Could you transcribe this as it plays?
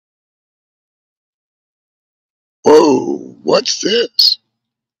Whoa, what's this?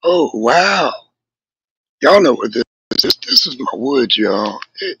 Oh, wow. Y'all know what this is. This is my woods, y'all.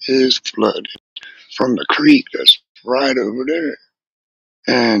 It is flooded from the creek that's right over there.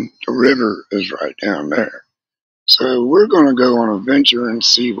 And the river is right down there. So we're going to go on a venture and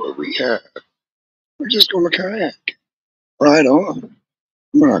see what we have. We're just going to kayak. Right on.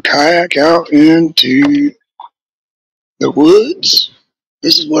 I'm going to kayak out into the woods.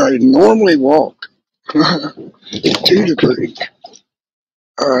 This is where I normally walk to the creek.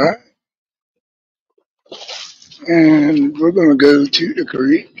 All right. And we're going to go to the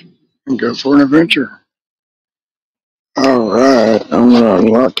creek and go for an adventure. All right. I'm going to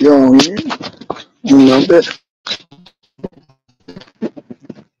unlock y'all in a little bit.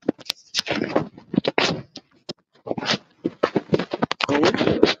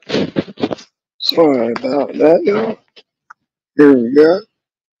 Sorry about that, y'all. Here we go.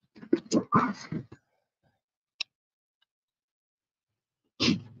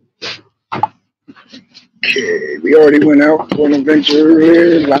 Okay, we already went out for an adventure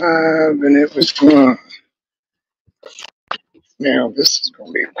earlier live and it was fun. Now this is going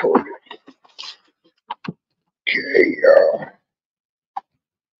to be recorded. Okay, y'all.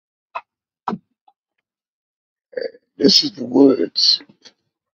 This is the woods.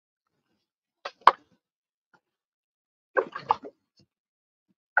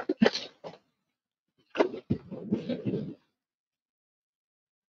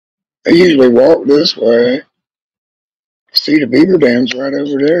 I usually walk this way. See the beaver dam's right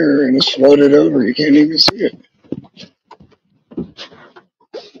over there and it's flooded over. You can't even see it.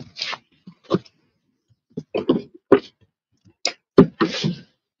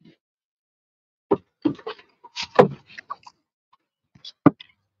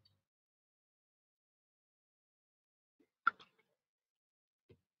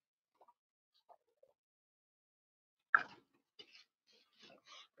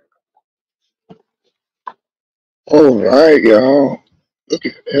 All right, y'all. Look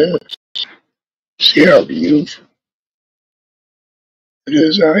at this. See how beautiful it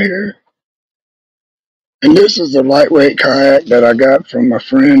is out here? And this is the lightweight kayak that I got from my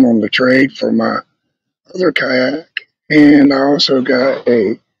friend on the trade for my other kayak. And I also got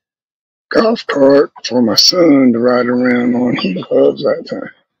a golf cart for my son to ride around on. He loves that thing.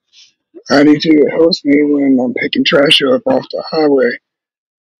 I do too. It helps me when I'm picking trash up off the highway.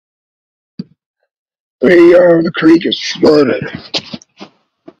 But y'all, the creek is flooded.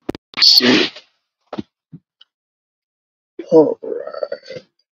 Let's see. All right.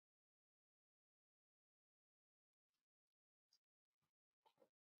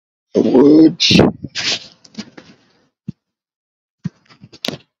 The woods.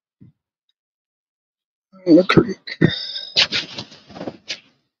 And the creek.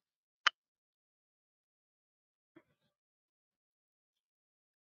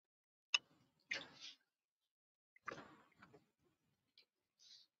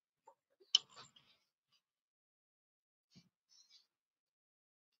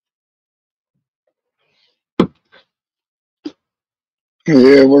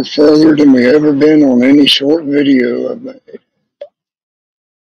 Yeah, we're further than we ever been on any short video I've made.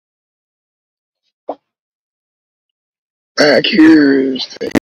 Back here is the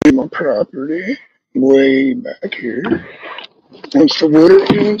end of my property. Way back here. Once the water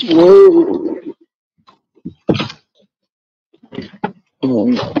ends, whoa. Oh,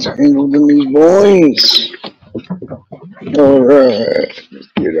 I'm tangled in these vines. Alright, let's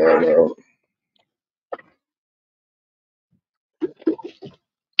get out.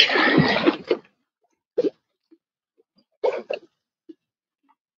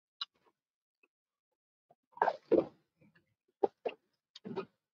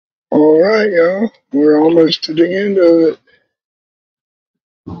 Alright, y'all. We're almost to the end of it.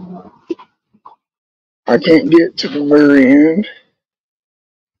 I can't get to the very end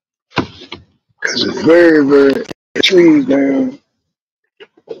because it's very, very trees down.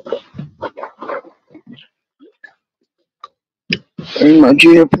 And my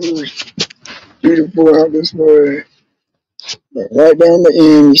juniper is beautiful out this way. But right down the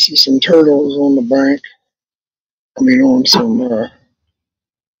end, you see some turtles on the bank. I mean, on some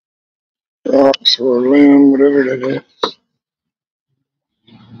rocks or limb, whatever that is.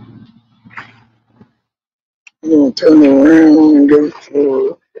 I'm going to turn around and go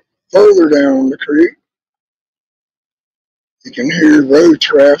for further down the creek. You can hear road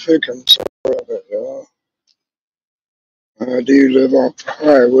traffic. I'm sorry about that, y'all. I do live off the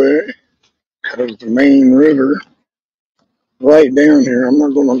highway because the main river right down here. I'm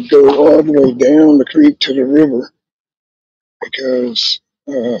not going to go all the way down the creek to the river because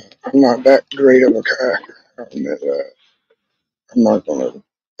I'm not that great of a kayaker. I'll admit that. I'm not gonna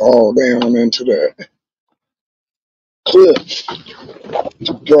fall down into that cliff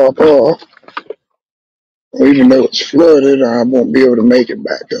to drop off. Well, even though it's flooded, I won't be able to make it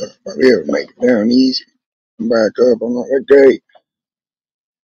back up. I'll be able to make it down easy. Back up. I'm not that great.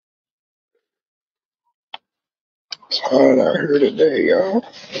 It's hot out here today, y'all.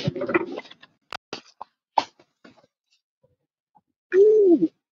 Ooh,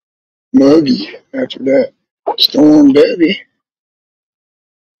 muggy after that storm Debbie.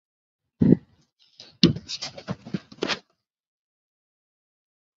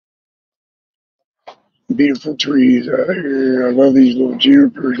 Beautiful trees out here. I love these little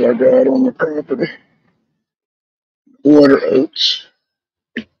junipers I got on the property. Water oaks.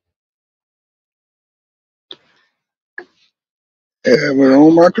 Yeah, we're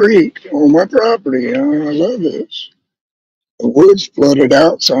on my creek, on my property. I love this. The wood's flooded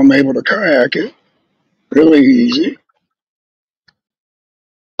out, so I'm able to kayak it really easy,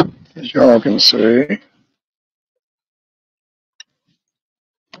 as y'all can see.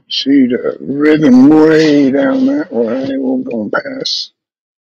 See the ribbon way down that way. We're going past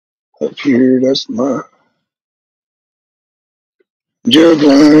up here. That's my jug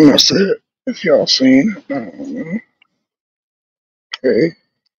line. That's it. If y'all seen it, I don't know. Okay,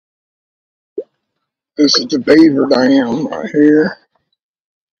 this is the Beaver Dam right here.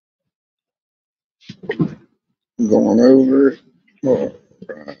 Going over it. Well,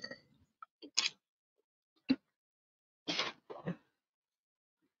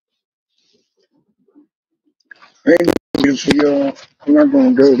 ain't good for y'all. I'm not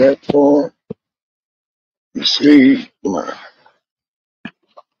gonna go that far. You see my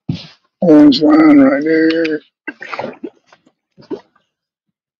orange line right there.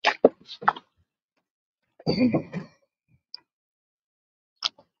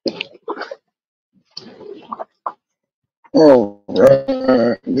 All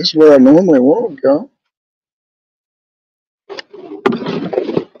right, this is where I normally walk, y'all.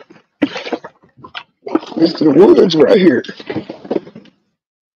 This is the woods right here.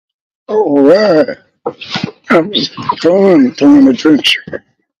 All right, that was fun adventure.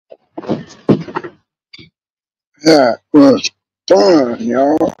 That was fun,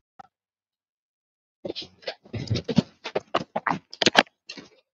 y'all.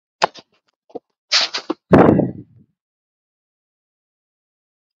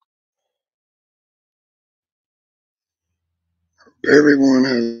 Everyone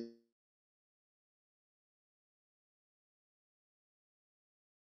has.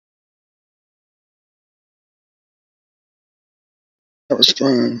 That was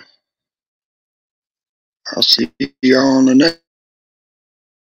fun. I'll see y'all on the next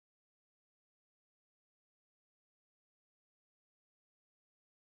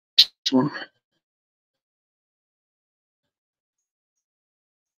one.